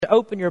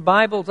open your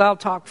Bibles, I'll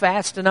talk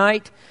fast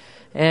tonight,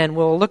 and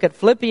we'll look at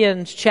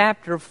Philippians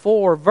chapter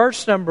 4,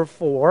 verse number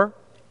 4.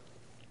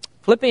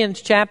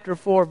 Philippians chapter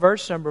 4,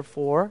 verse number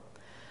 4.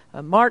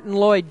 Martin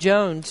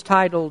Lloyd-Jones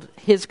titled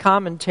his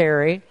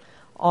commentary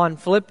on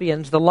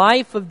Philippians, "The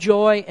Life of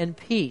Joy and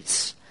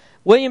Peace."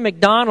 William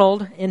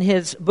MacDonald, in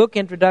his book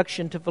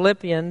Introduction to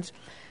Philippians,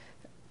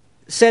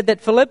 said that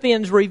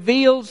Philippians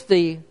reveals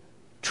the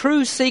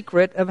true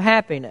secret of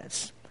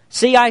happiness.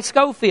 C.I.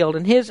 Scofield,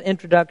 in his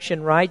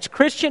introduction, writes,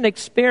 "Christian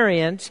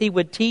experience," he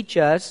would teach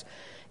us,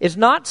 "is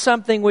not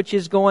something which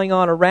is going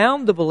on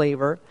around the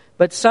believer,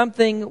 but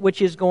something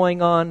which is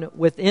going on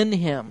within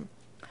him."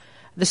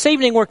 This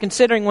evening we're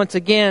considering once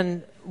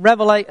again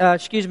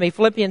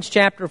Philippians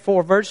chapter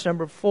 4, verse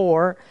number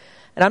 4.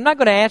 And I'm not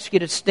going to ask you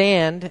to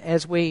stand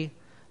as we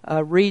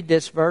read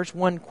this verse,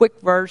 one quick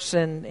verse,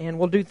 and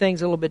we'll do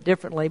things a little bit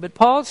differently. But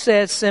Paul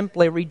says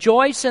simply,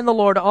 "Rejoice in the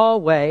Lord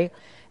always,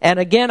 and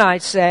again I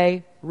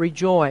say,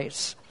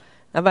 rejoice."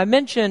 Now, I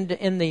mentioned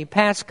in the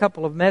past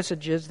couple of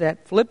messages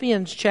that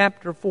Philippians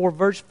chapter 4,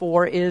 verse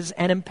 4 is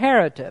an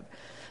imperative.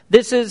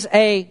 This is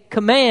a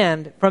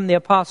command from the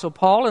Apostle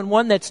Paul, and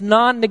one that's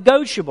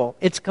non-negotiable.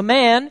 It's a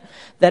command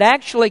that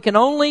actually can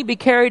only be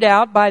carried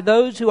out by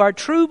those who are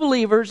true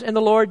believers in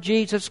the Lord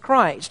Jesus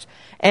Christ.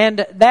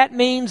 And that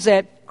means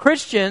that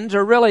Christians,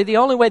 or really the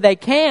only way they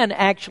can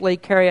actually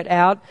carry it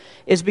out,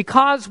 is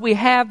because we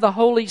have the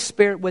Holy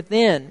Spirit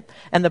within.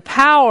 And the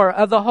power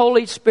of the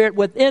Holy Spirit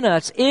within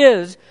us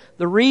is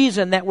the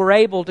reason that we're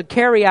able to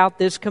carry out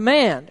this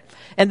command.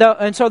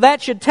 And so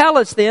that should tell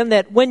us then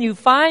that when you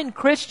find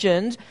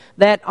Christians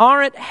that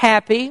aren't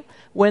happy,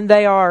 when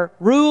they are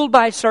ruled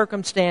by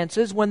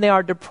circumstances, when they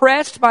are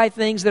depressed by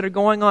things that are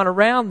going on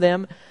around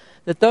them,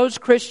 that those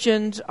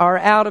Christians are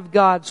out of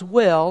God's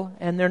will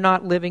and they're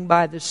not living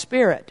by the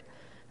Spirit.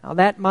 Now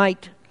that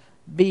might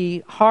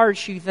be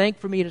harsh, you think,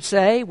 for me to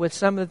say with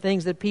some of the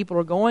things that people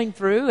are going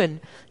through. And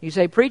you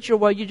say, "Preacher,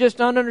 well, you just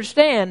don't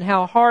understand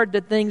how hard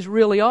that things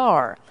really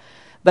are."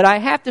 But I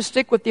have to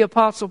stick with the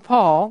Apostle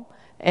Paul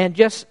and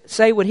just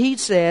say what he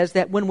says,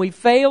 that when we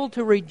fail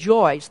to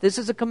rejoice, this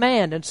is a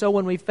command, and so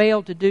when we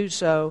fail to do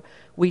so,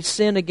 we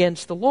sin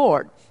against the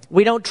Lord.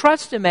 We don't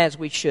trust Him as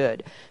we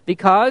should,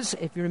 because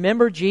if you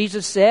remember,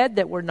 Jesus said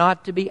that we're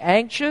not to be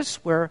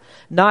anxious, we're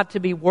not to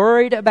be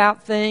worried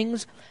about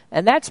things,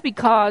 and that's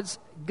because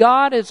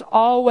God is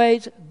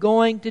always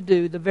going to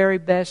do the very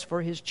best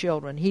for His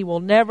children. He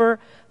will never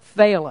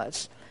fail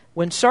us.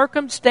 When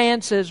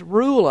circumstances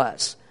rule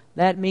us,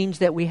 that means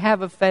that we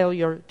have a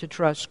failure to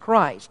trust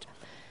Christ.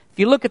 If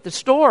you look at the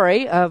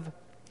story of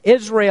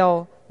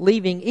Israel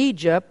leaving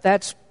Egypt,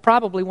 that's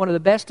probably one of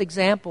the best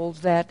examples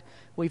that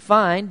we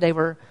find. They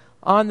were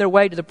on their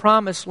way to the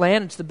Promised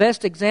Land. It's the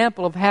best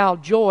example of how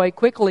joy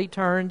quickly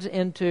turns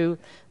into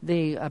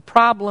the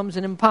problems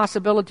and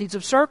impossibilities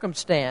of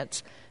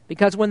circumstance.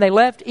 Because when they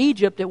left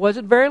Egypt, it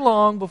wasn't very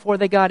long before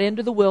they got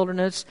into the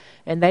wilderness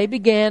and they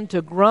began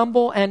to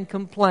grumble and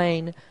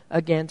complain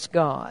against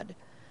God.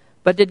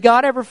 But did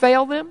God ever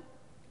fail them?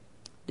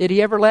 Did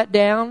He ever let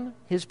down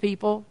His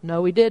people?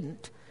 No, He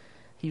didn't.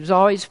 He was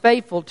always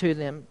faithful to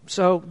them.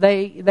 So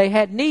they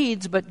had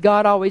needs, but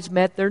God always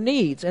met their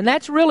needs. And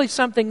that's really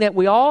something that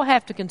we all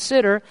have to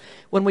consider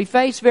when we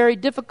face very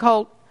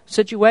difficult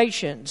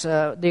situations.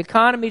 The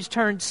economy's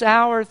turned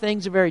sour.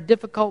 Things are very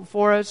difficult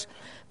for us.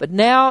 But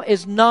now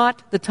is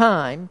not the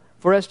time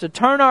for us to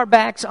turn our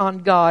backs on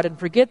God and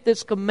forget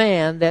this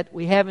command that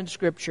we have in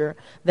Scripture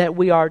that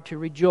we are to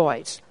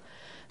rejoice.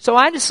 So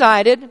I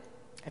decided,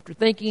 after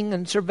thinking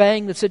and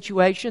surveying the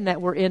situation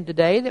that we're in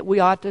today, that we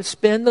ought to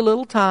spend a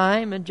little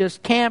time and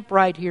just camp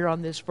right here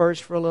on this verse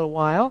for a little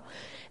while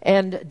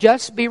and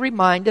just be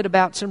reminded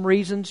about some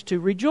reasons to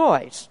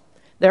rejoice.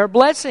 There are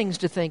blessings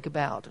to think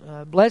about,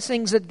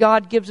 blessings that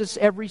God gives us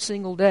every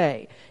single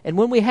day. And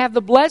when we have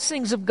the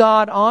blessings of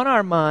God on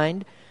our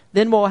mind,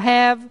 then we'll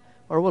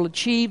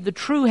achieve the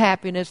true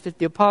happiness that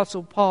the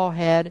Apostle Paul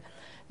had,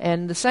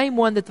 and the same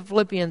one that the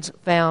Philippians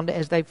found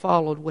as they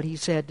followed what he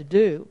said to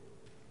do.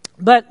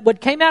 But what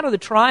came out of the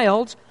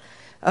trials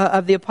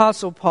of the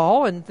Apostle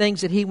Paul and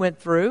things that he went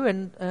through,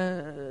 and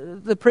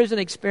the prison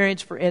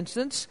experience, for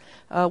instance,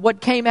 what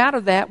came out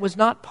of that was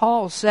not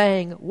Paul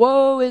saying,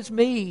 "Woe is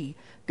me,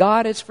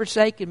 God has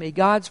forsaken me,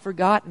 God's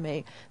forgotten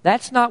me."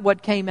 That's not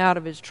what came out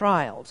of his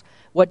trials.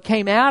 What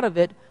came out of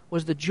it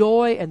was the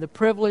joy and the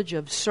privilege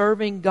of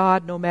serving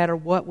God no matter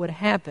what would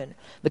happen.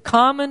 The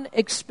common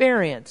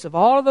experience of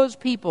all of those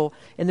people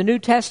in the New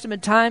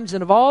Testament times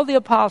and of all the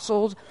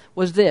apostles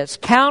was this: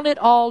 count it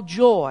all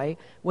joy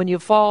when you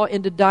fall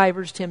into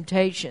divers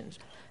temptations.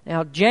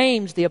 Now,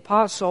 James, the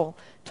apostle,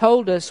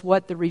 told us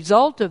what the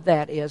result of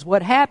that is.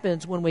 What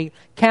happens when we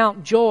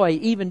count joy,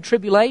 even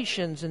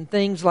tribulations and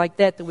things like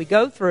that we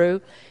go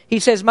through. He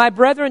says, "My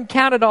brethren,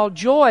 count it all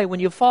joy when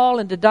you fall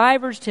into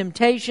divers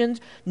temptations,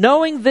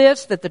 knowing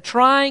this, that the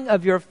trying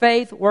of your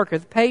faith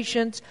worketh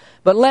patience.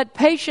 But let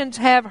patience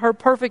have her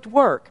perfect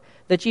work,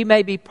 that ye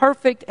may be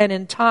perfect and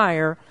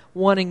entire,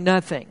 wanting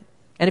nothing."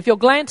 And if you'll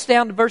glance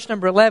down to verse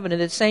number 11 in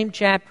the same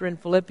chapter in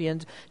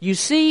Philippians, you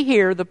see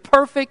here the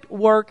perfect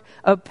work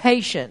of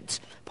patience.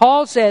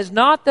 Paul says,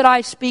 "Not that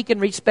I speak in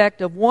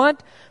respect of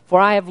want,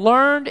 for I have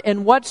learned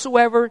in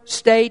whatsoever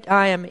state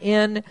I am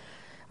in,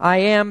 I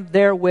am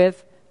therewith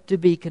to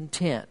be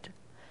content."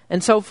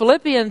 And so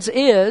Philippians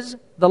is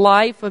the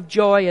life of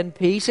joy and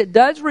peace. It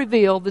does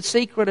reveal the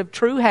secret of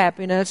true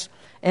happiness,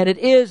 and it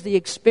is the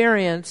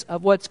experience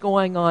of what's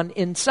going on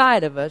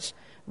inside of us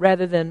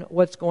rather than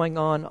what's going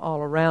on all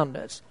around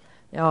us.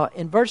 Now,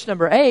 in verse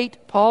number 8,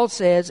 Paul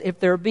says, "If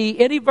there be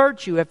any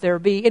virtue, if there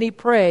be any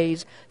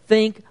praise,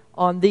 think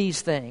on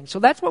these things." So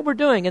that's what we're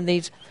doing in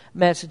these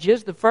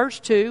messages. The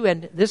first two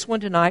and this one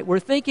tonight, we're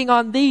thinking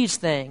on these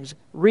things,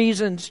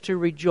 reasons to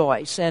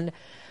rejoice. And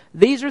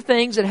these are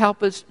things that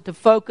help us to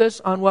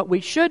focus on what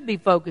we should be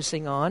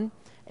focusing on.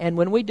 And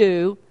when we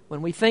do,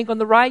 when we think on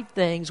the right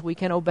things, we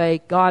can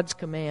obey God's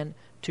command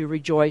to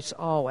rejoice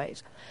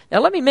always. Now,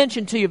 let me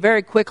mention to you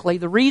very quickly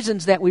the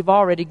reasons that we've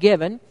already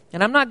given.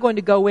 And I'm not going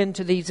to go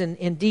into these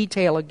in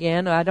detail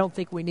again. I don't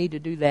think we need to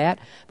do that.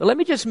 But let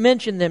me just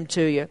mention them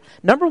to you.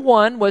 Number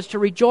one was to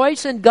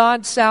rejoice in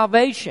God's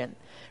salvation.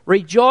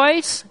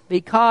 Rejoice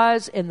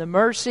because in the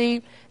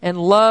mercy and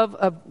love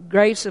of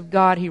grace of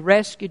God, He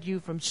rescued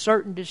you from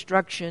certain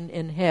destruction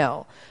in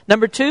hell.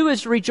 Number two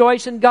is to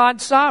rejoice in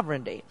God's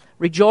sovereignty.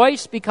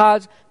 Rejoice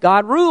because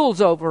God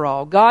rules over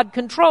all. God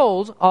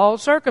controls all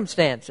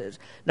circumstances.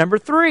 Number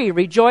three,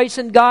 rejoice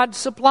in God's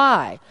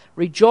supply.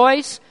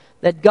 Rejoice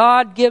that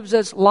God gives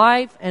us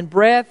life and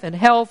breath and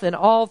health in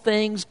all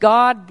things.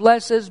 God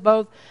blesses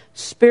both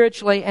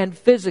spiritually and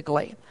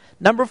physically.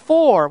 Number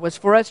four was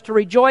for us to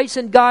rejoice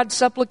in God's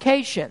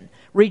supplication.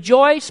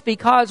 Rejoice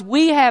because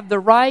we have the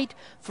right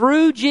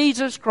through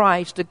Jesus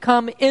Christ to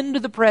come into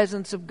the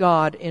presence of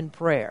God in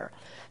prayer.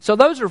 So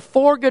those are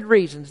four good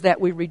reasons that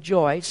we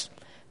rejoice,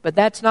 but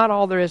that's not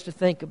all there is to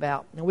think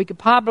about. And we could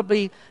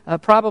probably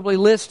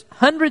list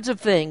hundreds of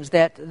things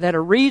that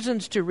are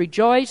reasons to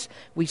rejoice.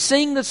 We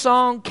sing the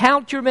song,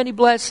 "Count Your Many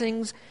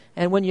Blessings,"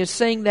 and when you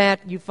sing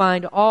that, you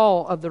find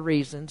all of the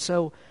reasons.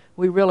 So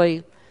we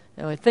really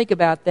think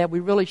about that.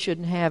 We really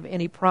shouldn't have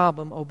any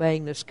problem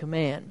obeying this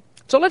command.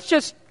 So let's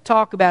just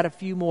talk about a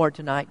few more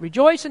tonight.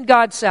 Rejoice in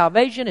God's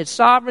salvation, His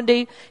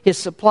sovereignty, His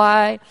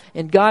supply,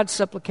 and God's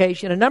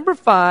supplication. And number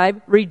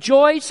five,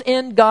 rejoice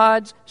in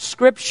God's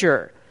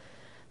Scripture.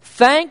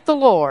 Thank the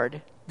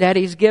Lord that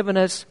He's given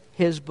us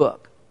His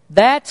book.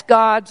 That's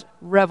God's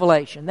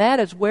revelation. That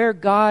is where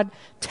God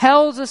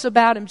tells us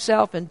about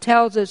Himself and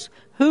tells us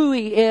who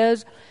He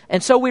is.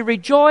 And so we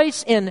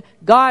rejoice in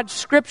God's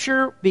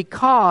Scripture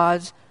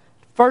because,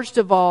 first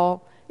of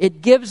all,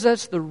 it gives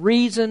us the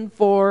reason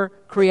for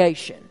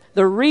creation.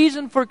 The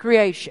reason for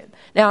creation.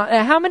 Now,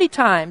 how many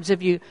times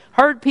have you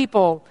heard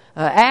people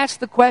ask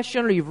the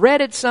question, or you've read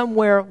it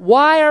somewhere,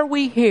 why are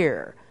we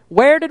here?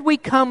 Where did we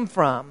come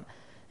from?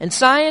 And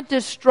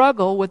scientists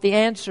struggle with the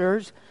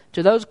answers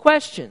to those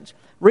questions.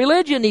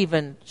 Religion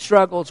even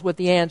struggles with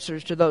the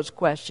answers to those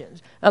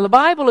questions. Now, the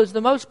Bible is the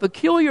most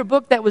peculiar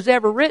book that was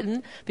ever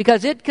written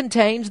because it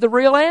contains the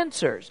real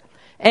answers.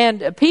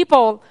 And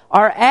people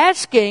are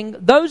asking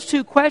those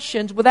two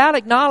questions without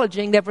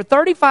acknowledging that for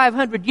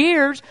 3,500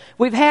 years,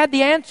 we've had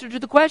the answer to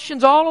the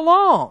questions all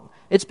along.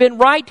 It's been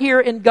right here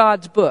in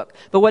God's book.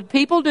 But what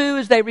people do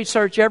is they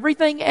research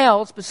everything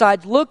else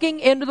besides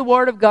looking into the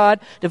Word of God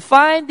to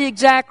find the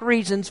exact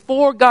reasons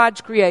for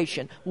God's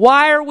creation.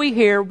 Why are we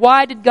here?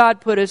 Why did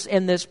God put us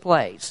in this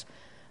place?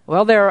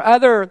 Well, there are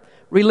other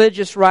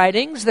religious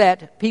writings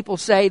that people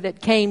say that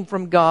came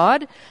from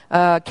God,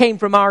 came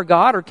from our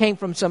God, or came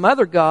from some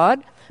other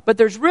God. But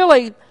there's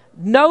really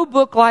no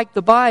book like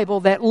the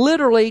Bible that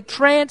literally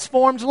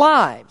transforms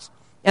lives.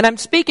 And I'm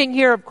speaking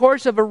here, of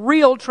course, of a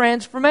real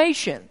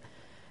transformation.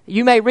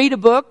 You may read a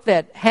book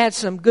that has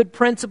some good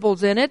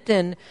principles in it,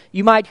 and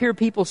you might hear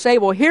people say,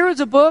 well, here is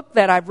a book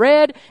that I've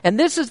read, and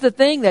this is the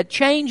thing that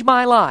changed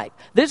my life.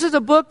 This is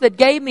a book that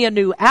gave me a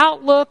new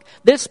outlook.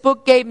 This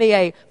book gave me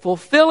a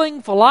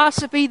fulfilling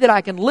philosophy that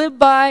I can live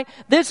by.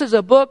 This is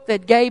a book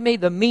that gave me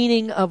the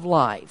meaning of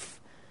life.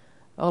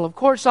 Well, of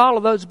course, all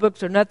of those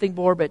books are nothing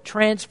more but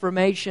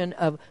transformation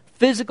of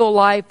physical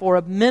life or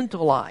of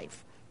mental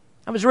life.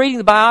 I was reading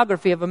the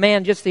biography of a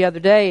man just the other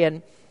day,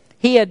 and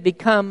he had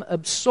become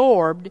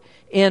absorbed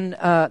in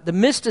the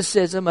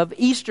mysticism of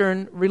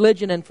Eastern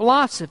religion and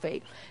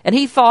philosophy. And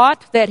he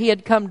thought that he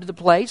had come to the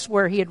place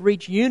where he had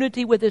reached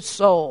unity with his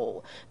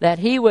soul, that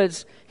he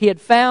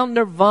had found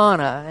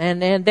nirvana,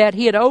 and that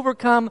he had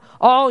overcome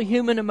all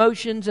human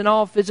emotions and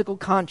all physical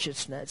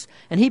consciousness.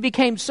 And he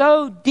became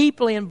so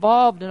deeply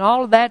involved in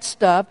all of that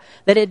stuff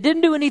that it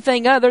didn't do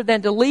anything other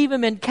than to leave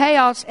him in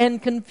chaos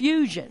and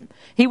confusion.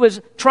 He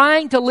was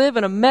trying to live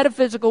in a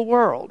metaphysical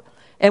world.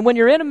 And when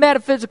you're in a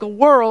metaphysical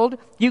world,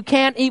 you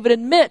can't even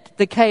admit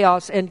the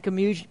chaos and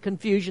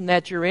confusion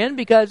that you're in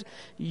because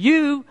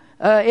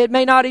it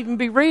may not even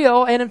be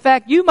real, and in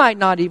fact, you might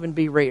not even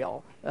be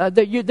real.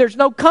 There's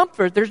no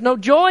comfort, there's no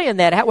joy in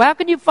that. How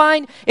can you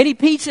find any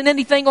peace in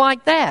anything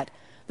like that?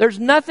 There's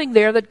nothing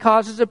there that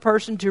causes a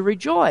person to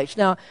rejoice.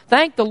 Now,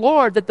 thank the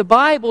Lord that the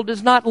Bible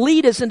does not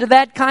lead us into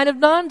that kind of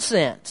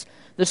nonsense.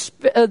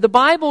 The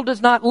Bible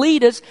does not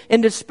lead us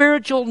into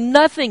spiritual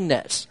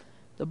nothingness.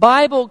 The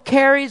Bible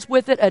carries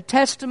with it a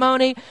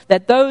testimony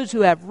that those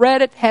who have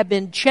read it have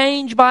been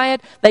changed by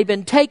it. They've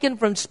been taken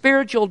from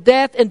spiritual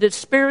death into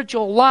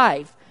spiritual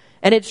life.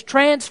 And it's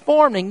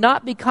transforming,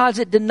 not because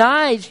it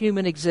denies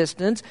human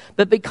existence,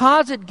 but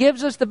because it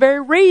gives us the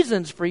very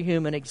reasons for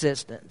human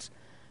existence.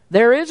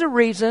 There is a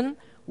reason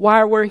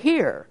why we're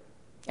here.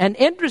 And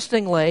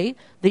interestingly,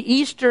 the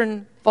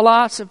Eastern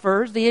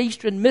philosophers, the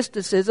Eastern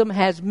mysticism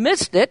has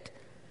missed it,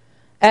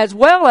 as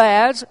well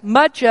as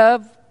much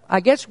of, I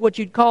guess, what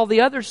you'd call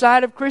the other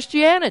side of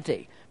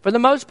Christianity. For the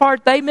most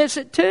part, they miss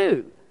it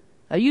too.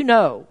 You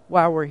know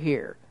why we're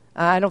here.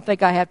 I don't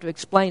think I have to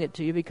explain it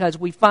to you because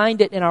we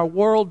find it in our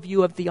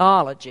worldview of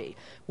theology.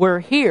 We're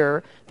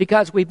here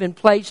because we've been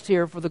placed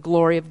here for the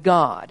glory of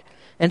God.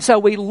 And so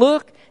we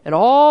look at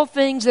all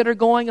things that are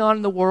going on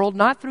in the world,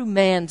 not through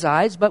man's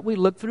eyes, but we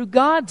look through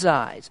God's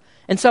eyes.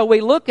 And so we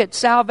look at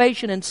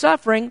salvation and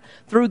suffering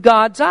through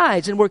God's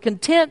eyes. And we're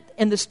content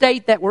in the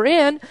state that we're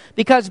in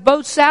because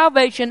both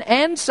salvation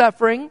and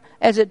suffering,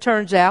 as it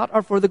turns out,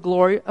 are for the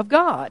glory of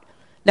God.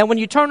 Now, when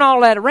you turn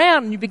all that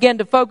around and you begin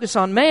to focus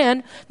on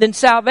man, then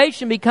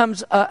salvation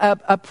becomes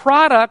a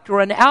product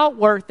or an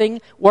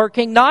outworking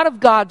not of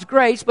God's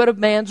grace, but of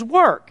man's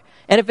work.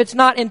 And if it's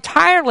not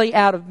entirely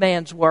out of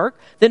man's work,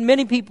 then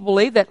many people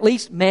believe that at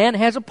least man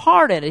has a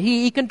part in it.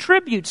 He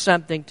contributes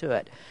something to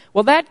it.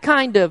 Well, that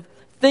kind of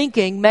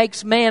thinking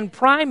makes man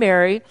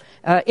primary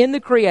in the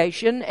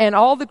creation, and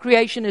all the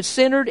creation is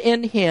centered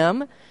in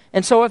him.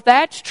 And so if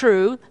that's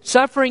true,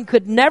 suffering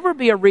could never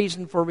be a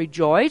reason for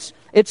rejoice.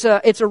 It's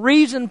a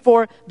reason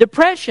for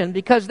depression,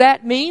 because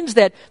that means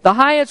that the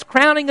highest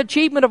crowning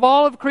achievement of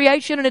all of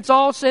creation, and it's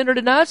all centered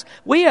in us,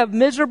 we have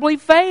miserably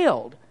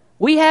failed.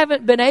 We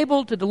haven't been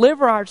able to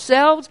deliver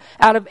ourselves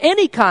out of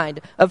any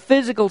kind of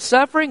physical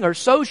suffering or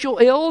social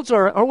ills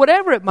or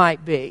whatever it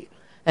might be.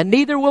 And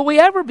neither will we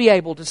ever be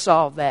able to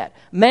solve that.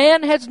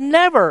 Man has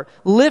never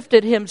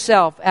lifted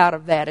himself out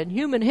of that. And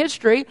human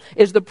history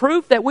is the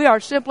proof that we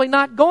are simply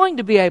not going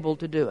to be able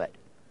to do it.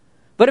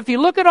 But if you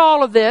look at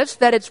all of this,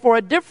 that it's for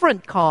a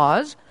different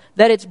cause,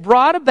 that it's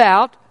brought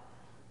about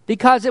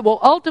because it will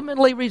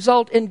ultimately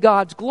result in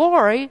God's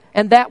glory,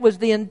 and that was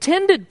the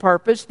intended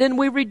purpose, then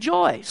we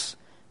rejoice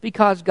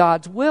because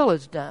God's will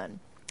is done.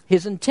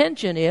 His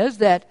intention is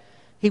that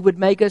He would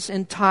make us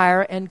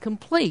entire and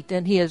complete,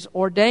 and He has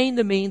ordained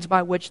the means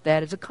by which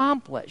that is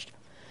accomplished.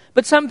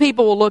 But some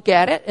people will look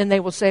at it and they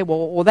will say,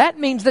 well, that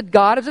means that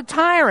God is a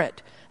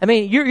tyrant. I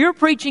mean, you're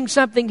preaching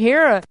something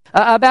here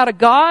about a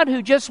God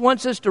who just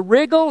wants us to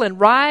wriggle and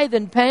writhe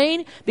in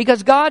pain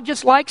because God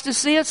just likes to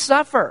see us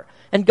suffer.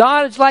 And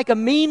God is like a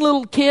mean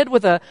little kid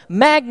with a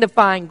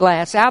magnifying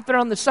glass out there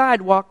on the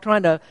sidewalk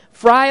trying to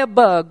fry a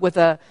bug with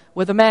a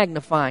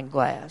magnifying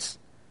glass.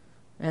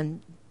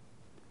 And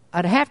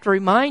I'd have to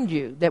remind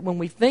you that when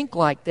we think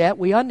like that,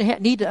 we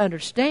need to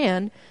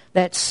understand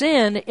that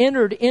sin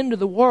entered into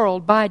the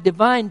world by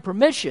divine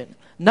permission,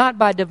 not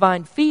by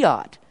divine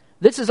fiat.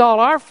 This is all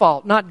our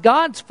fault, not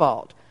God's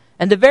fault.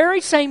 And the very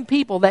same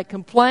people that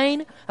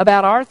complain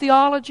about our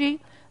theology,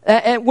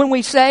 and when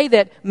we say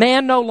that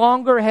man no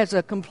longer has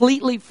a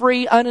completely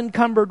free,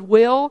 unencumbered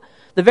will,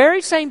 the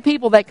very same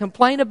people that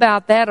complain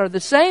about that are the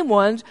same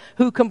ones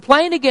who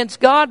complain against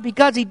God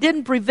because He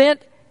didn't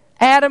prevent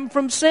Adam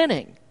from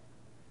sinning.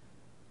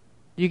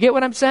 Do you get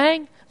what I'm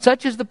saying?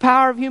 Such is the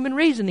power of human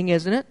reasoning,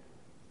 isn't it?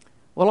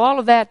 Well, all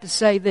of that to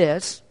say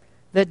this,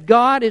 that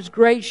God is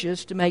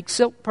gracious to make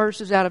silk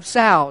purses out of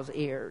sow's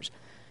ears.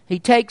 He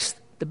takes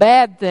the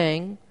bad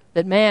thing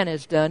that man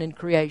has done in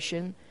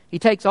creation, He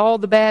takes all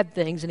the bad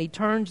things and He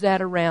turns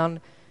that around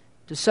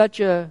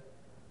to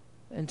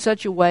in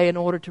such a way in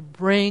order to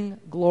bring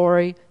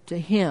glory to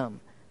Him.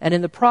 And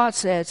in the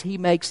process, He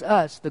makes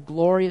us the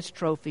glorious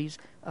trophies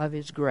of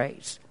His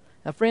grace.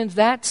 Now, friends,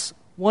 that's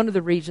one of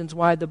the reasons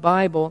why the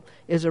Bible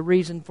is a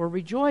reason for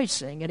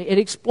rejoicing. And it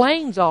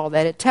explains all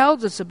that. It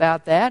tells us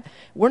about that.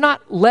 We're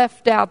not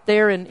left out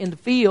there in the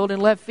field, in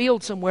left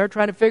field somewhere,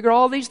 trying to figure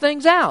all these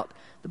things out.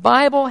 The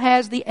Bible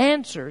has the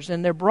answers,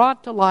 and they're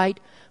brought to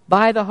light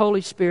by the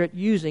Holy Spirit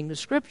using the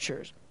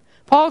Scriptures.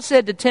 Paul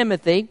said to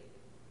Timothy,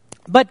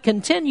 "But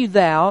continue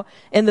thou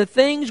in the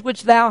things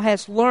which thou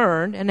hast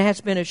learned and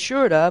hast been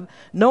assured of,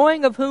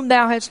 knowing of whom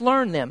thou hast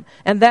learned them,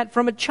 and that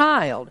from a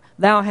child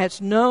thou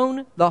hast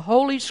known the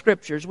holy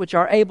Scriptures, which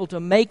are able to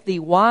make thee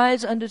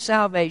wise unto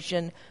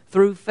salvation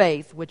through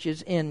faith which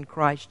is in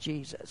Christ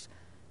Jesus."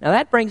 Now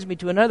that brings me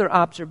to another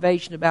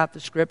observation about the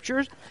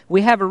Scriptures.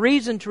 We have a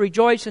reason to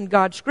rejoice in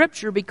God's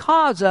Scripture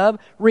because of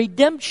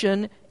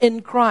redemption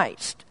in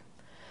Christ.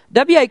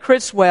 W.A.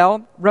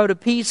 Criswell wrote a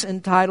piece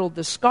entitled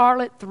 "The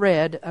Scarlet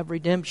Thread of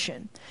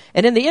Redemption."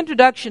 And in the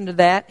introduction to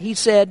that, he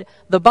said,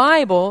 "The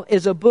Bible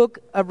is a book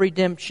of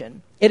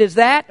redemption. It is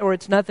that or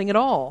it's nothing at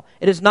all.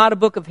 It is not a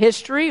book of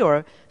history or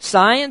of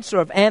science or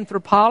of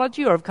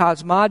anthropology or of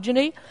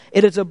cosmogony.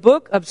 It is a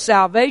book of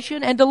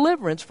salvation and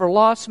deliverance for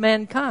lost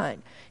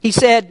mankind. He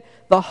said,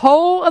 the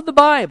whole of the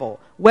Bible,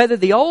 whether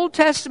the Old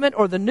Testament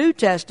or the New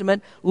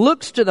Testament,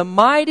 looks to the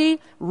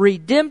mighty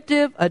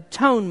redemptive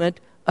atonement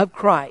of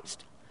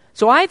Christ.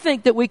 So I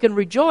think that we can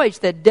rejoice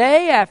that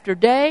day after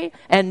day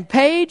and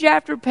page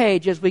after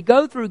page as we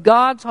go through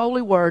God's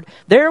holy word,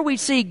 there we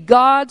see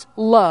God's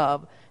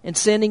love in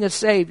sending a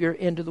Savior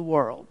into the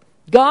world.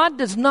 God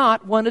does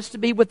not want us to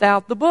be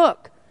without the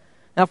book.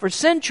 Now, for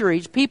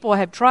centuries, people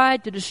have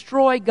tried to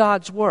destroy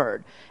God's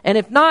Word. And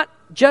if not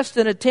just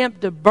an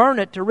attempt to burn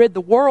it, to rid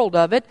the world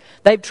of it,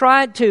 they've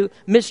tried to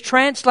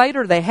mistranslate,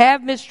 or they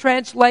have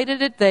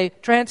mistranslated it.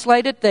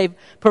 They've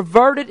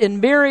perverted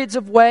in myriads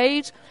of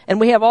ways. And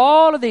we have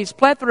all of these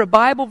plethora of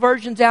Bible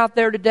versions out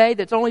there today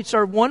that only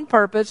serve one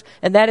purpose,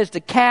 and that is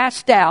to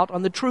cast doubt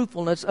on the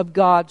truthfulness of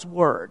God's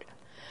Word.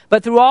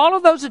 But through all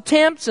of those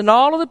attempts and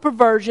all of the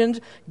perversions,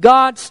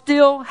 God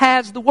still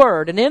has the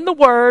Word. And in the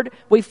Word,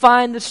 we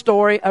find the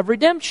story of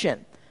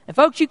redemption. And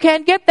folks, you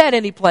can't get that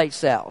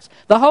anyplace else.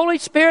 The Holy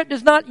Spirit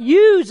does not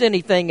use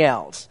anything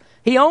else.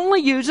 He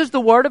only uses the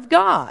Word of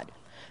God.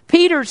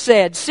 Peter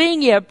said,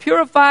 seeing ye have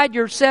purified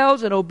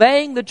yourselves in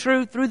obeying the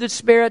truth through the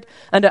Spirit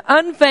unto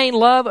unfeigned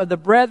love of the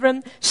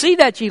brethren, see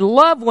that ye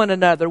love one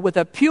another with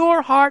a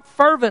pure heart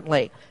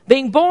fervently,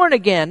 being born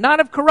again, not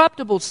of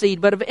corruptible seed,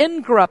 but of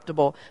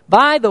incorruptible,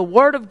 by the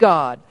Word of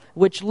God,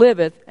 which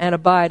liveth and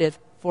abideth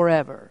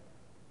forever.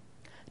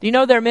 Do you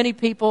know there are many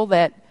people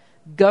that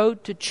go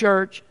to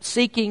church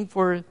seeking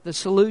for the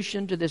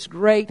solution to this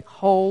great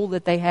hole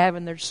that they have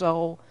in their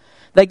soul?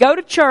 They go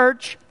to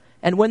church,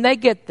 and when they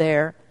get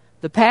there,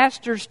 the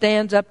pastor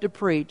stands up to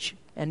preach,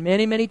 and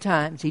many, many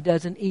times he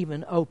doesn't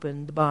even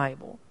open the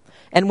Bible.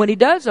 And when he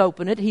does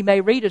open it, he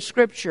may read a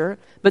scripture,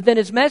 but then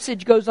his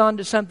message goes on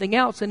to something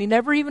else, and he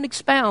never even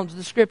expounds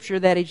the scripture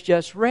that he's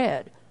just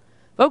read.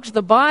 Folks,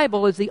 the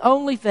Bible is the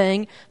only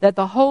thing that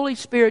the Holy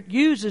Spirit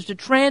uses to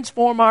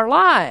transform our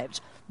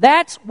lives.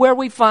 That's where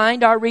we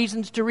find our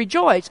reasons to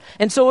rejoice.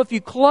 And so if you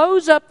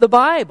close up the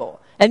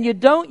Bible and you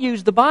don't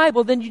use the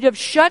Bible, then you have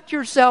shut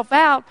yourself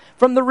out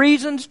from the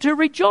reasons to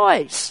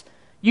rejoice.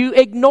 You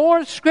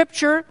ignore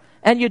Scripture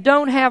and you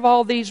don't have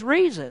all these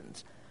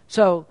reasons.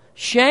 So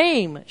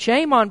shame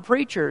on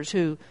preachers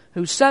who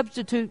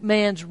substitute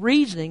man's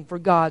reasoning for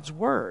God's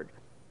Word.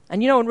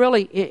 And and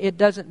really it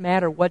doesn't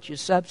matter what you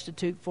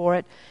substitute for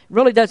it. It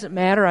really doesn't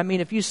matter. I mean,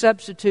 if you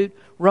substitute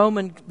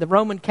the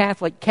Roman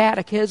Catholic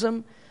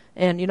Catechism,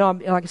 and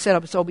like I said,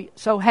 I'm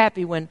so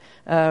happy when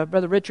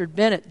Brother Richard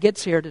Bennett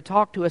gets here to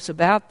talk to us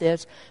about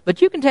this.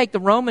 But you can take the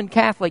Roman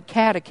Catholic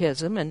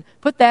Catechism and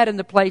put that in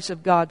the place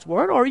of God's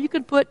Word, or you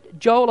can put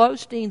Joel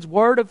Osteen's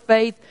Word of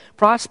Faith,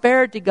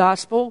 Prosperity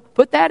Gospel,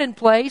 put that in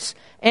place,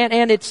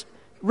 and it's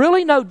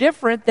really no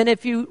different than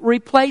if you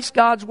replace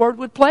God's Word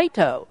with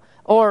Plato,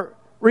 or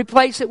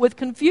replace it with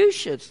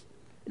Confucius.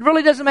 It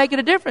really doesn't make it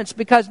a difference,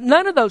 because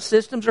none of those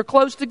systems are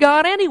close to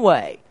God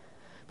anyway.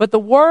 But the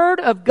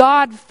Word of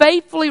God,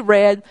 faithfully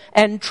read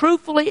and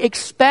truthfully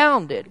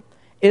expounded,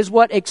 is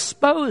what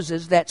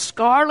exposes that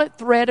scarlet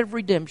thread of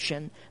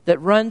redemption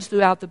that runs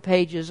throughout the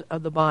pages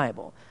of the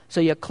Bible.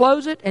 So you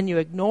close it and you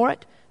ignore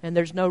it, and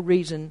there's no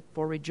reason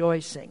for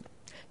rejoicing.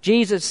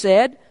 Jesus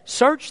said,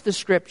 search the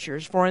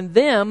Scriptures, for in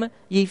them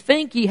ye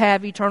think ye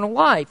have eternal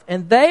life,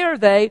 and they are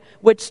they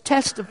which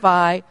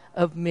testify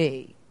of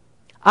me.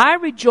 I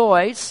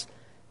rejoice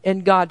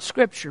in God's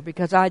Scripture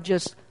because I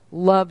just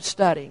love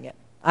studying it.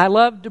 I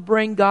love to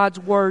bring God's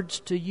words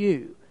to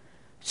you.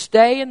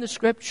 Stay in the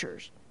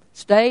Scriptures.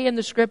 Stay in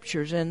the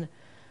Scriptures, and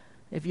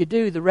if you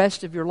do, the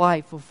rest of your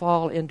life will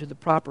fall into the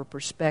proper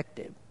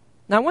perspective.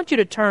 Now, I want you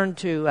to turn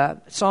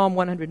to Psalm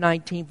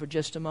 119 for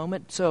just a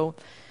moment. So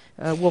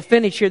we'll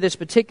finish here this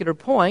particular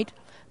point.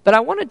 But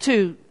I wanted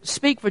to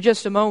speak for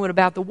just a moment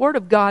about the Word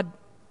of God,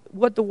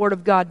 what the Word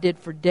of God did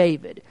for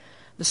David.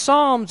 The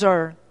Psalms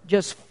are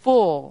just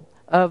full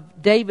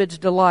of David's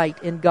delight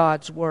in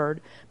God's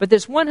Word. But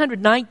this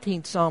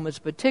 119th Psalm is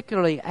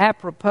particularly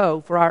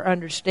apropos for our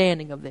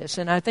understanding of this,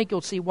 and I think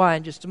you'll see why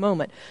in just a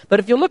moment. But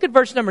if you look at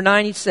verse number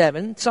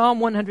 97, Psalm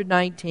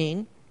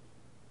 119,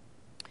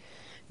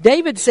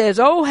 David says,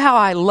 "Oh, how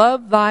I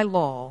love thy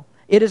law!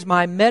 It is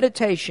my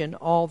meditation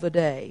all the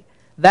day.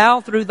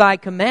 Thou through thy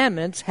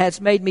commandments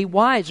hast made me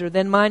wiser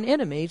than mine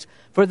enemies,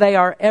 for they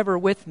are ever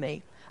with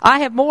me.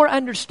 I have more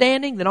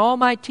understanding than all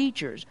my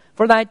teachers,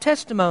 for thy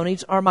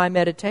testimonies are my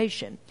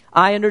meditation.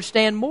 I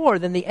understand more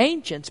than the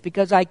ancients,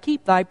 because I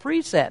keep thy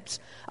precepts.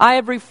 I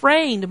have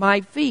refrained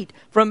my feet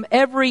from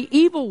every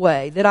evil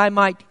way, that I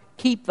might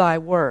keep thy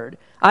word.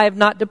 I have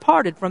not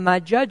departed from thy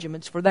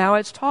judgments, for thou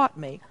hast taught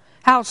me.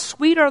 How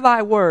sweet are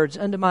thy words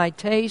unto my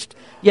taste,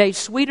 yea,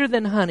 sweeter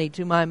than honey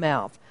to my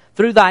mouth.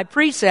 Through thy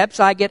precepts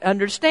I get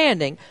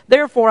understanding,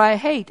 therefore I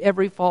hate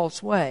every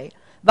false way.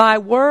 Thy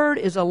word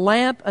is a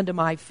lamp unto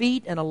my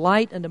feet and a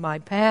light unto my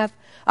path.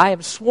 I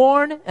have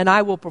sworn, and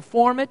I will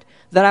perform it,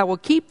 that I will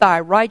keep thy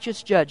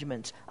righteous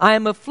judgments. I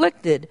am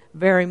afflicted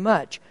very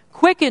much.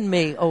 Quicken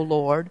me, O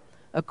Lord,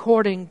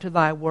 according to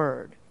thy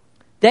word.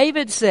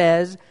 David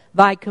says,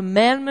 thy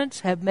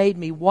commandments have made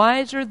me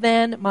wiser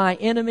than my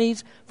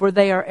enemies, for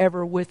they are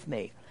ever with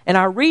me. And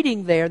our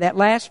reading there, that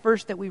last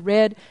verse that we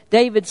read,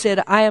 David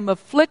said, I am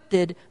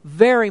afflicted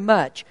very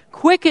much.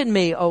 Quicken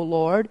me, O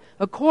Lord,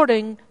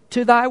 according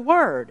to thy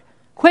word.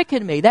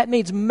 Quicken me. That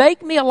means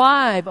make me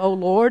alive, O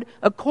Lord,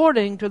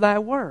 according to thy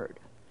word.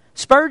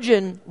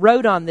 Spurgeon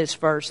wrote on this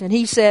verse, and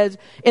he says,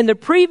 in the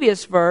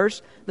previous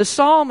verse, the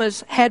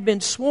psalmist had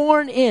been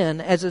sworn in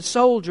as a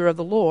soldier of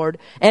the Lord,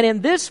 and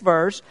in this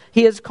verse,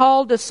 he is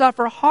called to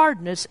suffer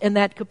hardness in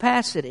that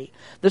capacity.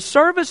 The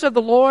service of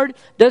the Lord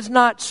does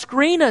not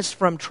screen us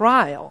from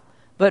trial,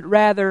 but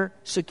rather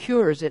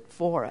secures it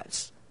for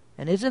us.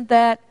 And isn't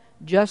that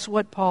just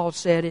what Paul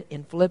said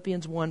in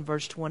Philippians 1,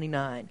 verse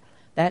 29?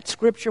 That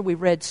scripture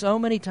we've read so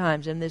many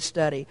times in this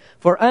study.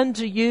 For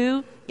unto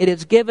you it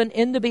is given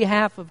in the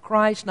behalf of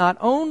Christ not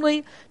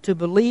only to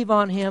believe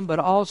on Him, but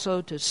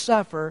also to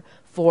suffer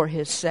for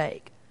His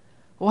sake.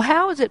 Well,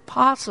 how is it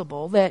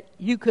possible that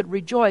you could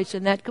rejoice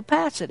in that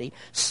capacity?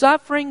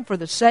 Suffering for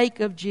the sake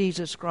of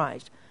Jesus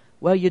Christ.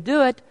 Well, you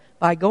do it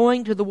by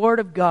going to the Word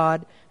of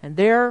God and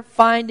there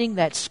finding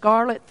that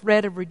scarlet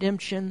thread of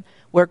redemption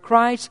where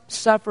Christ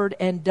suffered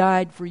and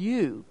died for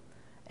you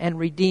and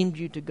redeemed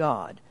you to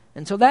God.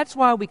 And so that's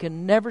why we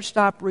can never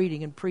stop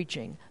reading and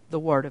preaching the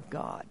Word of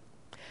God.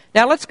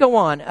 Now let's go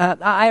on.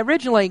 I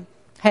originally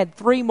had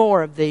 3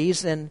 more of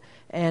these, and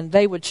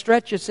they would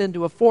stretch us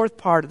into a 4th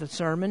part of the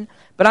sermon.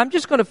 But I'm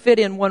just going to fit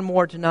in 1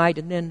 more tonight,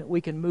 and then we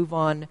can move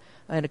on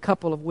in a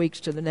couple of weeks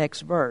to the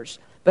next verse.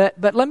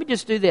 But let me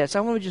just do this. I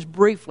want to just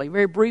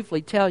very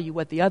briefly tell you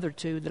what the other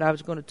 2 that I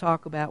was going to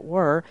talk about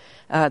were.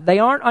 They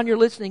aren't on your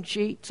listening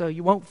sheet, so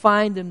you won't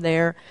find them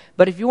there.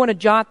 But if you want to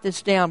jot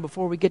this down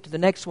before we get to the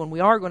next one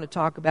we are going to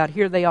talk about,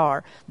 here they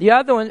are. The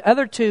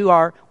other 2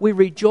 are, we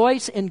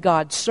rejoice in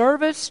God's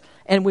service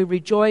and we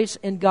rejoice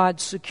in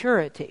God's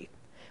security.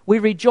 We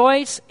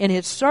rejoice in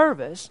His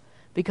service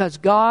because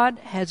God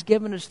has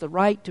given us the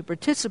right to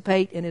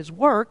participate in His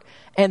work,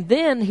 and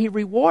then He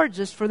rewards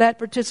us for that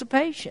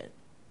participation.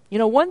 You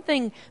know, one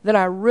thing that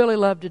I really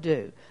love to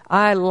do,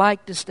 I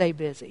like to stay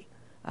busy.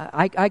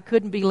 I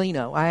couldn't be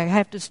Leno. I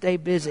have to stay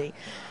busy.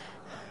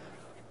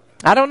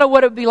 I don't know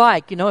what it would be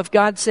like, if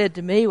God said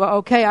to me, well,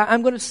 okay,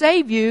 I'm going to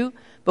save you,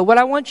 but what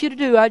I want you to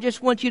do, I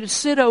just want you to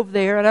sit over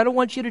there, and I don't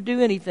want you to do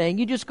anything.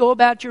 You just go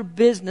about your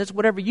business,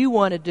 whatever you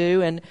want to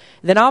do, and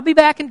then I'll be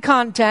back in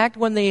contact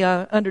when the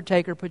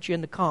undertaker puts you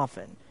in the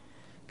coffin.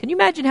 Can you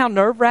imagine how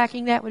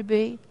nerve-wracking that would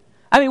be?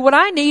 I mean, what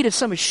I need is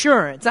some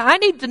assurance. I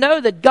need to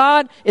know that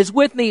God is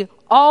with me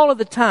all of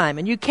the time.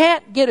 And you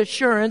can't get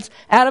assurance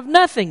out of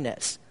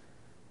nothingness.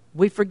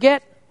 We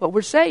forget what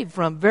we're saved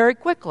from very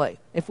quickly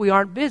if we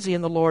aren't busy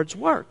in the Lord's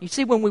work. You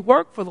see, when we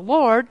work for the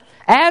Lord,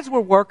 as we're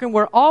working,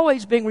 we're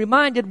always being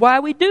reminded why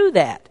we do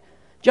that.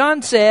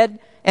 John said,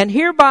 and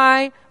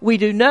hereby we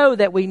do know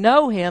that we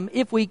know Him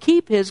if we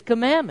keep His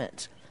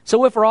commandments.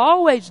 So if we're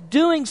always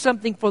doing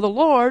something for the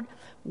Lord,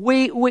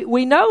 we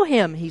know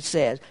Him, he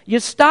says.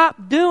 You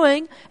stop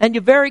doing and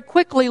you very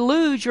quickly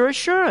lose your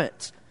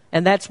assurance.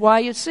 And that's why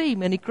you see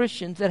many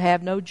Christians that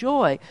have no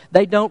joy.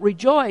 They don't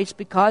rejoice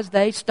because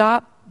they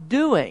stop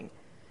doing.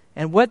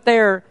 And what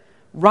they're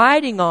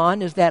riding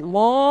on is that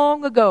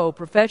long ago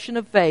profession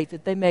of faith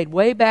that they made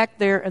way back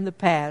there in the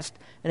past,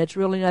 and it's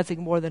really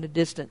nothing more than a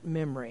distant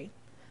memory.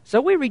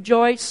 So we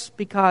rejoice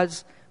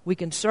because we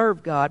can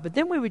serve God, but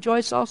then we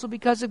rejoice also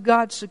because of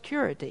God's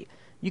security.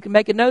 You can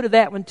make a note of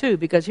that one too,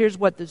 because here's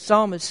what the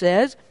psalmist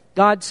says.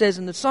 God says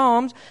in the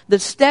Psalms, the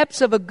steps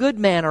of a good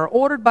man are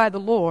ordered by the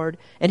Lord,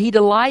 and He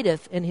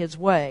delighteth in his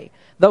way.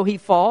 Though he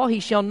fall,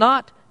 he shall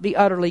not be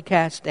utterly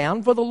cast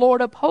down, for the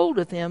Lord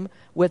upholdeth him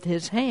with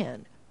His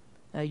hand.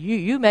 Now,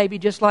 you may be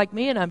just like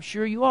me, and I'm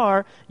sure you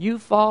are.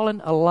 You've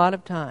fallen a lot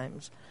of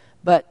times.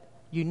 But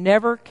you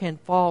never can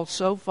fall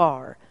so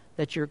far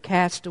that you're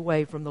cast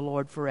away from the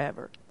Lord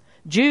forever.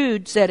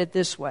 Jude said it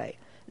this way,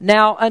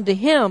 now unto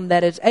Him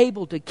that is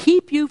able to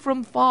keep you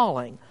from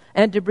falling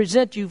and to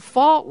present you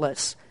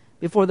faultless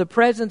before the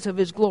presence of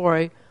His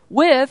glory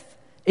with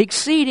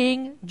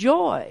exceeding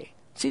joy.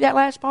 See that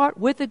last part?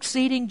 With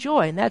exceeding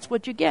joy. And that's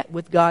what you get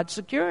with God's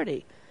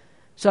security.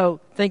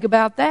 So think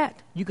about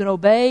that. You can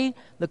obey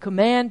the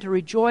command to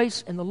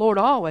rejoice in the Lord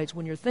always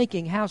when you're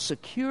thinking how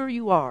secure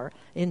you are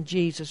in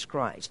Jesus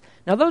Christ.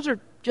 Now those are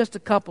just a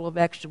couple of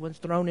extra ones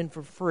thrown in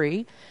for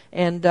free.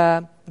 And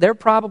they're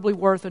probably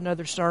worth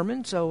another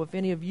sermon. So if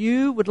any of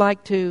you would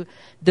like to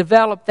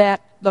develop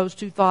those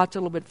 2 thoughts a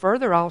little bit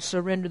further, I'll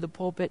surrender the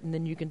pulpit and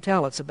then you can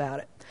tell us about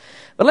it.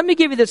 But let me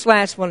give you this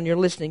last one on your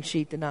listening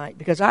sheet tonight,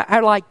 because I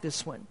like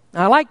this one.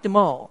 I like them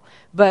all.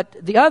 But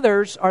the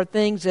others are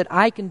things that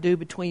I can do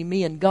between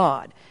me and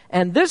God.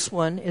 And this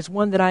one is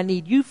one that I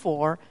need you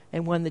for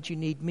and one that you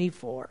need me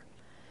for.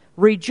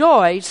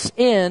 Rejoice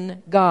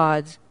in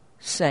God's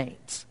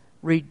saints.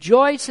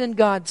 Rejoice in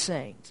God's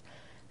saints.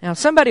 Now,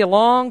 somebody a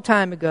long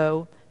time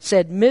ago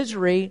said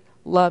misery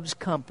loves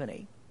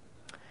company.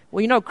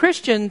 Well,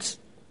 Christians,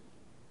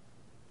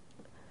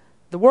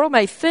 the world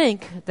may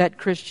think that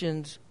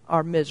Christians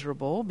are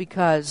miserable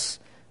because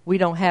we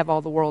don't have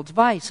all the world's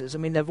vices. I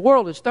mean, the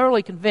world is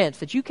thoroughly convinced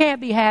that you can't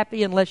be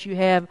happy unless you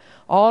have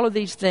all of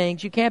these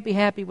things. You can't be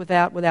happy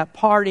without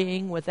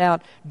partying,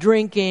 without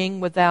drinking,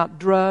 without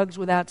drugs,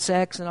 without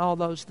sex and all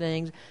those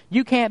things.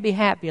 You can't be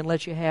happy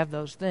unless you have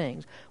those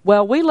things.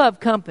 Well, we love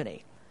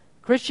company.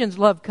 Christians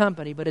love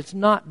company, but it's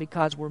not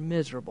because we're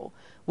miserable.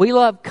 We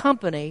love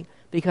company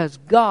because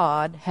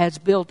God has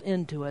built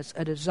into us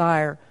a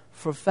desire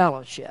for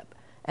fellowship.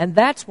 And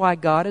that's why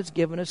God has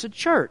given us a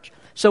church.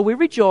 So we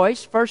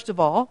rejoice, first of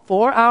all,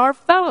 for our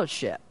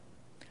fellowship.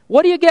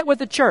 What do you get with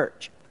the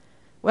church?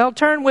 Well,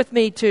 turn with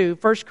me to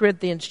 1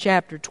 Corinthians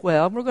chapter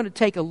 12. We're going to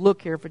take a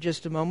look here for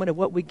just a moment at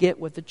what we get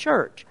with the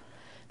church.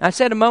 Now, I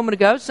said a moment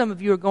ago, some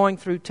of you are going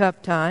through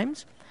tough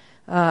times.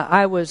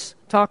 I was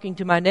talking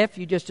to my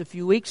nephew just a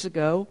few weeks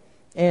ago,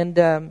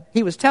 and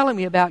he was telling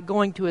me about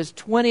going to his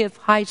 20th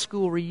high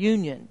school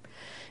reunion.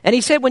 And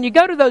he said, when you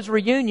go to those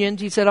reunions,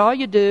 he said, all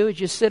you do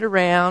is you sit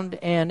around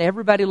and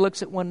everybody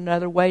looks at one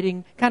another,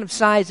 waiting, kind of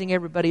sizing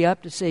everybody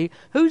up to see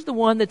who's the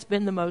one that's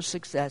been the most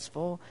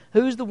successful,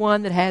 who's the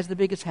one that has the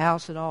biggest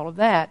house and all of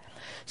that.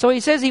 So he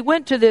says he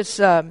went to this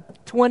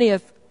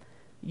 20th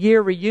year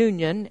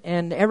reunion,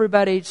 and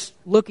everybody's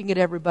looking at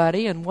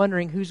everybody and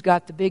wondering who's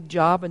got the big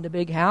job and the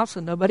big house,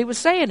 and nobody was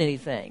saying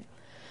anything.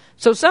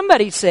 So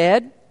somebody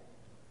said,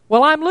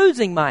 well, I'm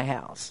losing my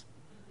house.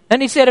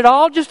 And he said it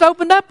all just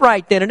opened up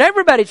right then, and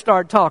everybody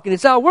started talking. He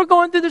said, oh, we're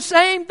going through the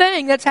same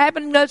thing. That's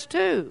happening to us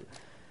too.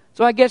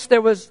 So I guess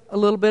there was a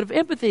little bit of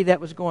empathy that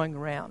was going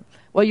around.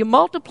 Well, you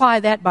multiply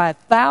that by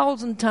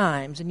 1,000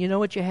 times, and you know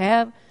what you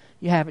have?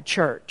 You have a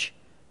church.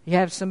 You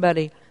have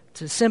somebody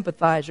to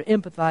sympathize or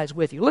empathize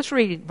with you. Let's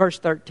read verse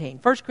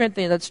 13. 1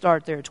 Corinthians, let's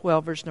start there,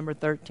 12, verse number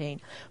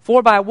 13.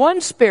 For by one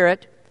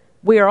Spirit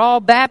we are all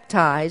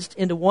baptized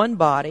into one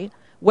body,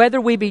 whether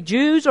we be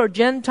Jews or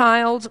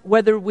Gentiles,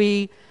 whether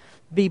we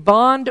be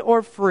bond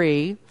or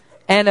free,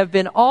 and have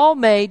been all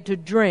made to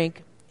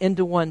drink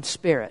into one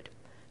Spirit.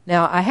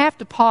 Now, I have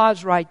to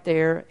pause right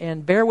there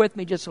and bear with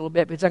me just a little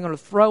bit because I'm going to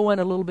throw in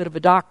a little bit of a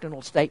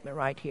doctrinal statement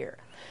right here.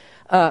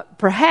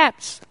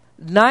 Perhaps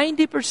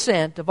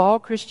 90% of all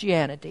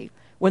Christianity,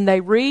 when they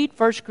read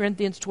 1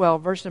 Corinthians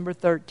 12, verse number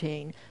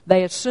 13,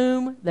 they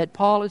assume that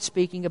Paul is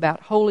speaking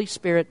about Holy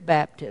Spirit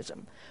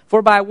baptism.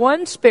 For by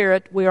one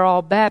Spirit we are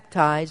all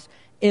baptized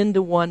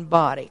into one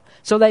body.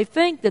 So they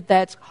think that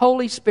that's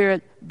Holy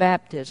Spirit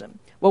baptism.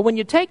 Well, when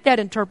you take that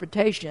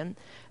interpretation,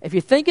 if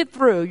you think it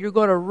through, you're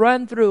going to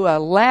run through a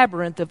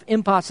labyrinth of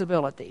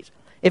impossibilities.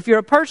 If you're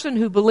a person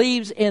who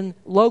believes in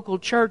local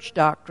church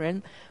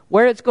doctrine,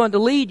 where it's going to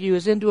lead you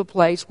is into a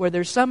place where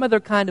there's some other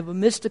kind of a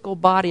mystical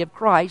body of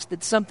Christ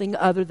that's something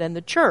other than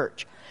the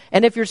church.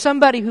 And if you're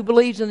somebody who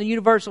believes in the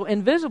universal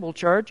invisible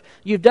church,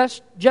 you've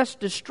just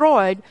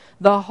destroyed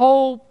the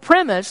whole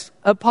premise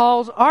of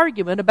Paul's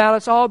argument about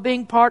us all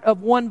being part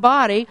of one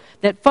body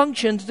that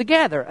functions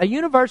together. A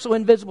universal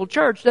invisible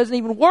church doesn't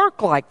even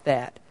work like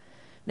that.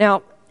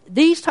 Now,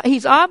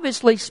 he's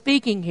obviously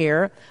speaking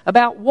here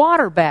about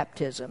water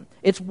baptism.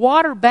 It's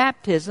water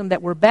baptism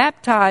that we're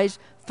baptized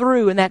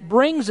through, and that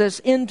brings us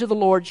into the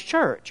Lord's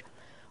church.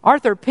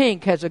 Arthur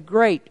Pink has a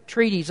great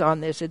treatise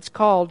on this. It's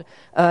called,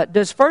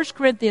 Does 1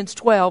 Corinthians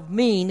 12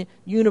 Mean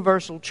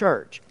Universal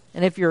Church?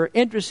 And if you're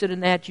interested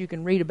in that, you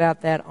can read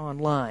about that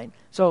online.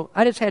 So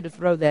I just had to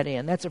throw that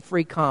in. That's a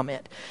free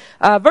comment.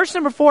 Verse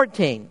number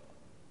 14.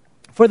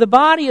 For the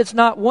body is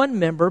not one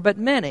member, but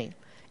many.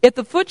 If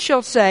the foot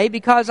shall say,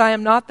 because I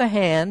am not the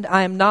hand,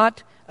 I am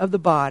not of the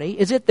body,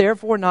 is it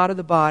therefore not of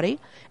the body?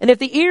 And if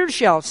the ear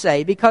shall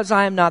say, because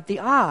I am not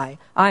the eye,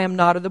 I am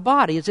not of the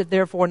body, is it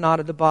therefore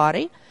not of the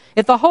body?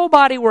 If the whole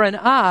body were an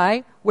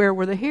eye, where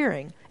were the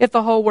hearing? If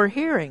the whole were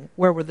hearing,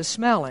 where were the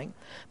smelling?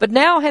 But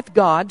now hath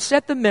God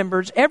set the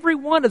members, every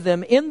one of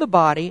them, in the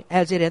body,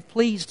 as it hath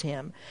pleased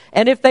him.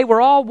 And if they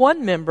were all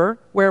one member,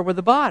 where were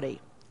the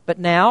body? But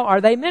now are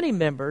they many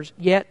members,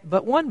 yet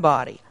but one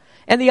body.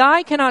 And the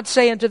eye cannot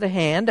say unto the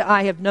hand,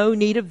 I have no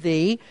need of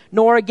thee,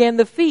 nor again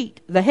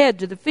the head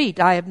to the feet,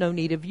 I have no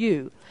need of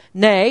you.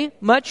 Nay,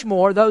 much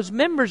more, those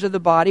members of the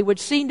body which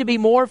seem to be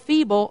more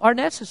feeble are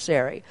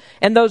necessary.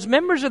 And those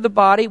members of the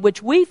body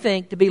which we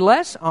think to be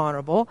less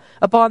honorable,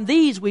 upon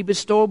these we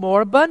bestow more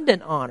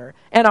abundant honor.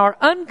 And our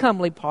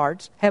uncomely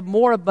parts have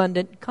more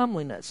abundant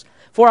comeliness.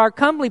 For our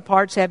comely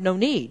parts have no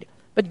need.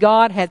 But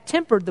God hath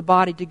tempered the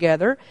body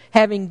together,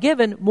 having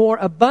given more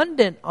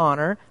abundant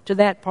honor to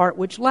that part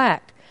which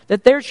lacked.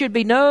 That there should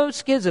be no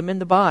schism in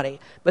the body,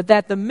 but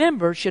that the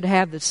members should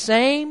have the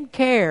same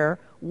care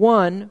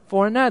one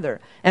for another.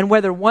 And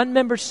whether one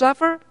member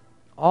suffer,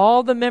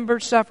 all the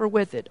members suffer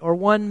with it. Or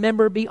one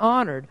member be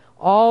honored,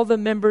 all the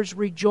members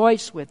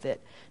rejoice with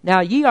it.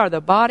 Now ye are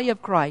the body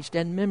of Christ,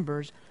 and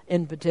members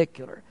in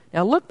particular.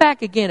 Now look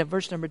back again at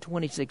verse number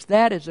 26.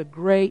 That is a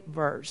great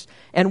verse.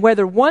 And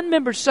whether one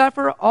member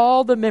suffer,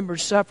 all the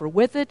members suffer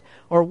with it.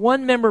 Or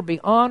one member be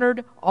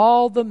honored,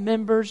 all the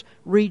members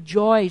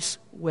rejoice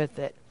with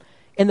it.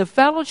 In the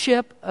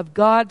fellowship of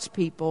God's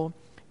people,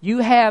 you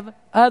have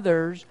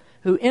others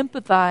who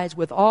empathize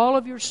with all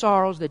of your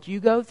sorrows that you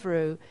go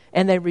through,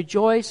 and they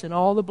rejoice in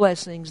all the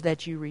blessings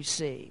that you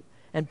receive.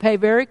 And pay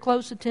very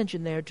close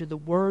attention there to the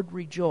word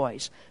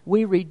rejoice.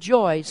 We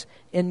rejoice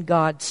in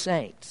God's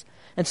saints.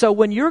 And so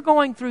when you're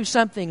going through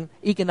something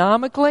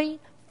economically,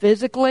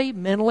 physically,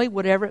 mentally,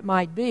 whatever it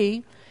might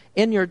be,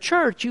 in your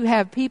church you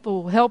have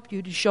people who help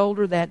you to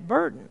shoulder that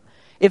burden.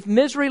 If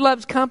misery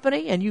loves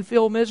company and you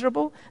feel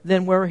miserable,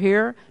 then we're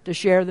here to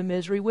share the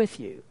misery with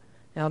you.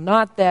 Now,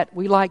 not that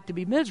we like to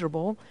be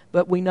miserable,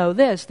 but we know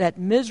this, that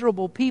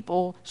miserable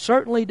people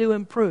certainly do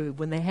improve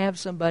when they have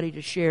somebody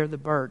to share the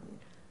burden.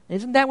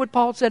 Isn't that what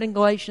Paul said in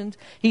Galatians?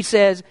 He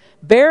says,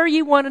 "Bear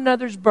ye one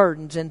another's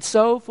burdens, and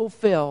so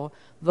fulfill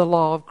the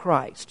law of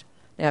Christ."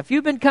 Now, if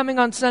you've been coming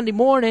on Sunday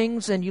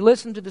mornings and you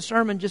listened to the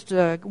sermon just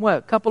a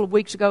couple of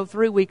weeks ago,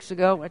 3 weeks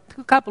ago,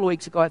 a couple of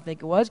weeks ago I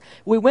think it was,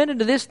 we went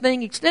into this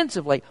thing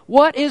extensively.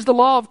 What is the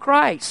law of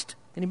Christ?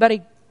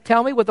 Anybody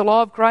tell me what the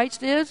law of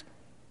Christ is?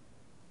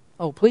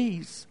 Oh,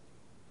 please.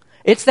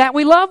 It's that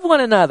we love one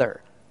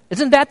another.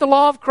 Isn't that the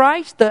law of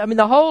Christ?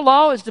 The whole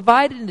law is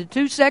divided into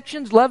 2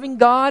 sections, loving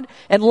God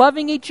and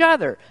loving each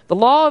other. The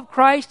law of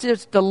Christ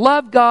is to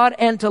love God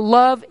and to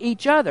love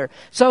each other.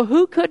 So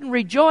who couldn't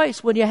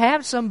rejoice when you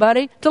have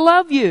somebody to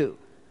love you?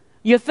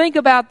 You think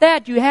about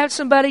that. You have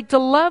somebody to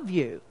love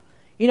you.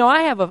 You know,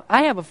 I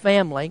have a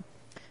family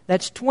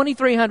that's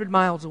 2,300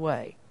 miles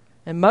away.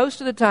 And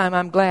most of the time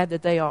I'm glad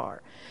that they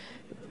are.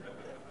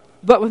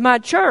 But with my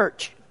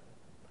church,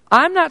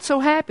 I'm not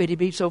so happy to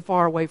be so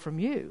far away from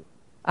you.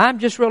 I'm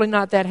just really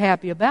not that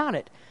happy about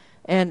it.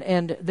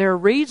 And there are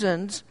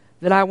reasons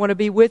that I want to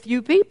be with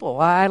you people.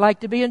 I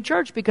like to be in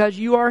church because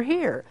you are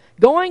here.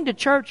 Going to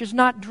church is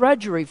not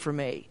drudgery for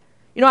me.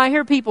 You know, I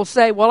hear people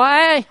say, well,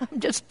 I'm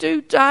just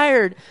too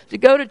tired to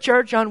go to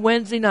church on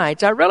Wednesday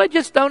nights. I really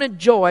just don't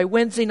enjoy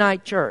Wednesday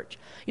night church.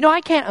 You know,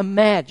 I can't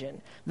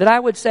imagine that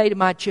I would say to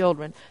my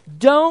children,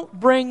 don't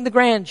bring the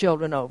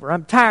grandchildren over.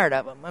 I'm tired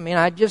of them.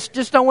 I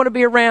just don't want to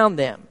be around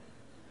them.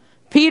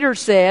 Peter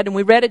said, and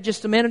we read it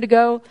just a minute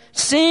ago,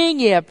 "Seeing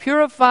ye have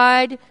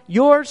purified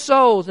your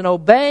souls in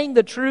obeying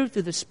the truth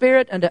through the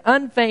Spirit unto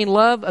unfeigned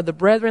love of the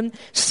brethren,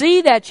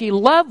 see that ye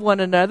love one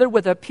another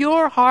with a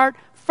pure heart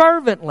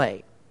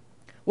fervently."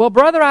 Well,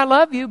 brother, I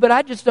love you, but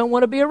I just don't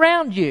want to be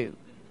around you.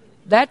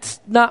 That's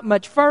not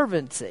much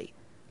fervency.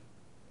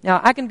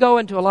 Now, I can go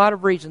into a lot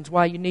of reasons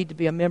why you need to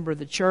be a member of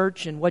the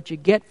church and what you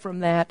get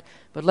from that,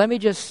 but let me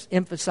just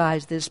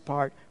emphasize this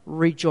part,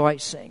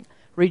 rejoicing.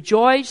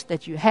 Rejoice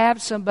that you have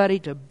somebody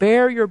to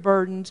bear your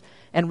burdens,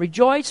 and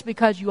rejoice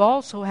because you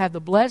also have the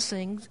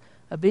blessings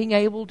of being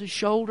able to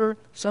shoulder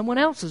someone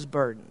else's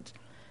burdens.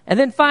 And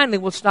then finally,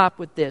 we'll stop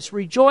with this.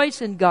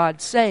 Rejoice in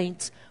God's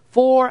saints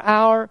for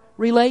our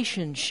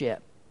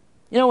relationship.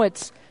 You know,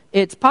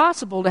 it's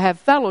possible to have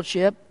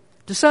fellowship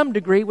to some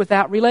degree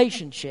without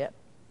relationship.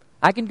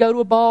 I can go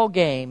to a ball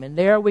game, and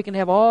there we can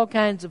have all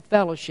kinds of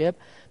fellowship,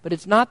 but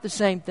it's not the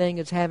same thing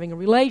as having a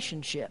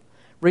relationship.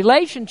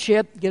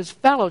 Relationship gives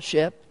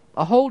fellowship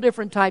a whole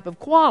different type of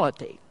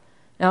quality.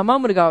 Now, a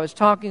moment ago I was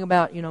talking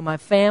about, my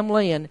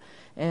family, and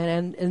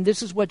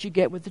this is what you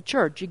get with the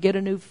church. You get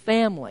a new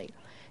family.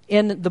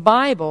 In the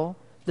Bible,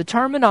 the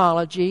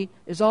terminology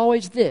is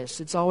always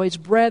this. It's always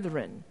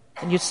brethren.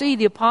 And you see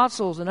the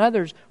apostles and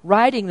others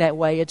writing that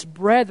way. It's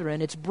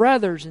brethren. It's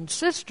brothers and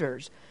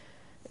sisters.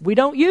 We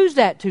don't use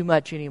that too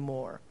much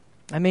anymore.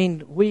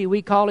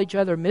 We call each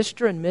other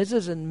Mr. and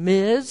Mrs. and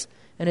Ms.,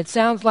 and it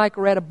sounds like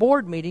we're at a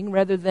board meeting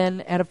rather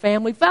than at a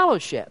family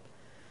fellowship.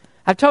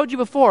 I've told you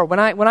before, when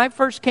I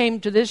first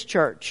came to this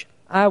church,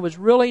 I was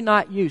really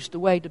not used to the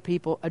way that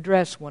people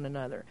address one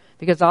another,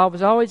 because I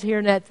was always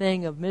hearing that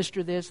thing of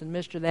Mr. this and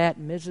Mr. that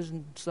and Mrs.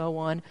 and so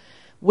on.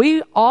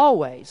 We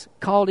always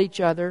called each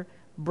other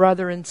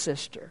brother and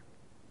sister.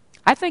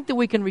 I think that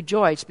we can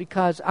rejoice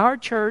because our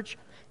church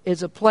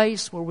is a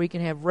place where we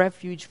can have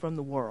refuge from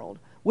the world.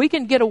 We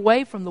can get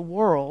away from the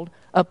world,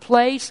 a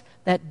place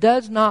that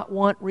does not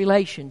want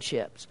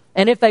relationships.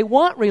 And if they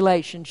want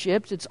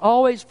relationships, it's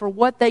always for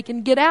what they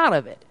can get out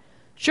of it.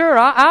 Sure,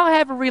 I'll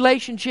have a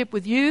relationship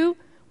with you.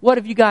 What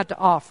have you got to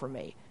offer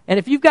me? And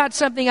if you've got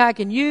something I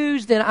can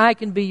use, then I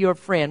can be your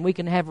friend. We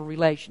can have a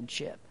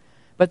relationship.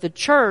 But the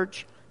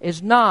church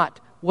is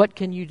not, what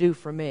can you do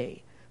for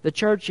me? The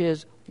church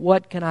is,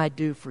 what can I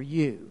do for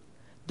you?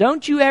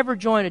 Don't you ever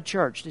join a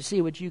church to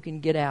see what you can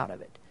get out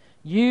of it.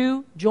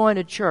 You join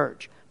a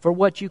church for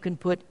what you can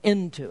put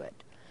into it.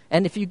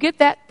 And if you get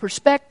that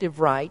perspective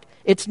right,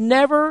 it's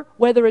never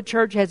whether a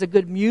church has a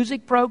good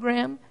music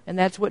program, and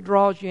that's what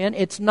draws you in.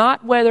 It's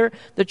not whether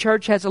the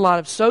church has a lot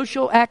of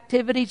social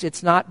activities.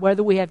 It's not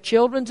whether we have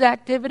children's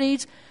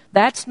activities.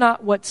 That's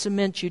not what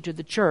cements you to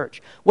the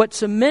church. What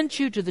cements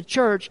you to the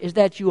church is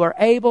that you are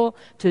able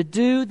to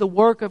do the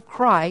work of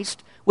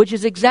Christ, which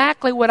is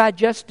exactly what I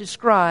just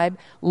described,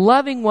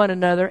 loving one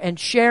another and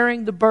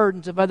sharing the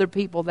burdens of other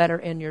people that are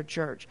in your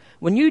church.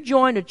 When you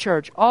join a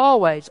church,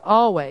 always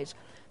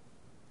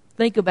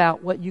think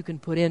about what you can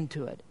put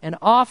into it and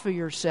offer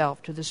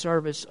yourself to the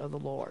service of the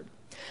Lord.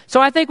 So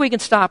I think we can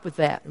stop with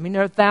that.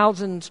 There are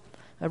thousands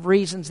of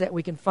reasons that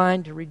we can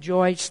find to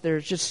rejoice.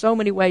 There's just so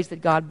many ways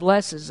that God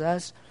blesses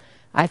us.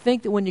 I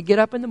think that when you get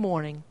up in the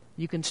morning,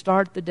 you can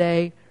start the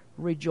day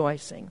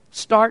rejoicing.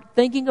 Start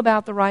thinking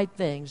about the right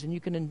things, and you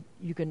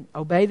can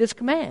obey this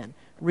command.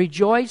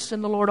 Rejoice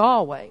in the Lord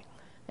always.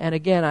 And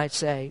again, I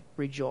say,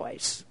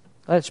 rejoice.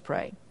 Let's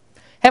pray.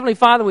 Heavenly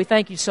Father, we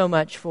thank you so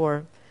much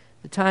for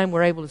the time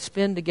we're able to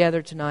spend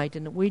together tonight.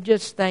 And we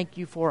just thank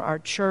you for our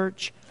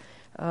church.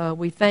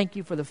 We thank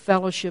you for the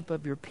fellowship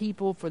of your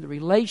people, for the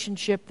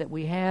relationship that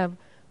we have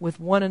with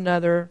one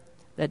another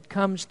that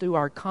comes through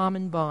our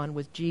common bond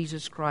with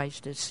Jesus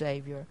Christ as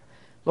Savior.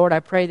 Lord, I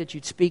pray that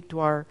you'd speak to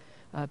our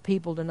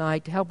people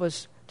tonight to help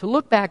us to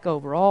look back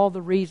over all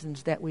the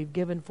reasons that we've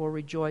given for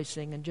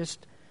rejoicing and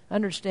just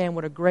understand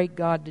what a great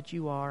God that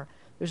you are.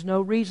 There's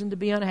no reason to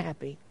be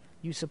unhappy.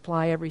 You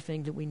supply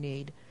everything that we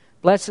need.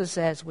 Bless us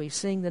as we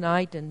sing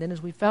tonight and then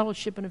as we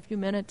fellowship in a few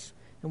minutes,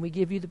 and we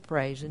give you the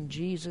praise. In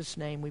Jesus'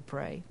 name we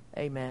pray.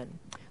 Amen.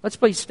 Let's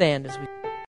please stand as we...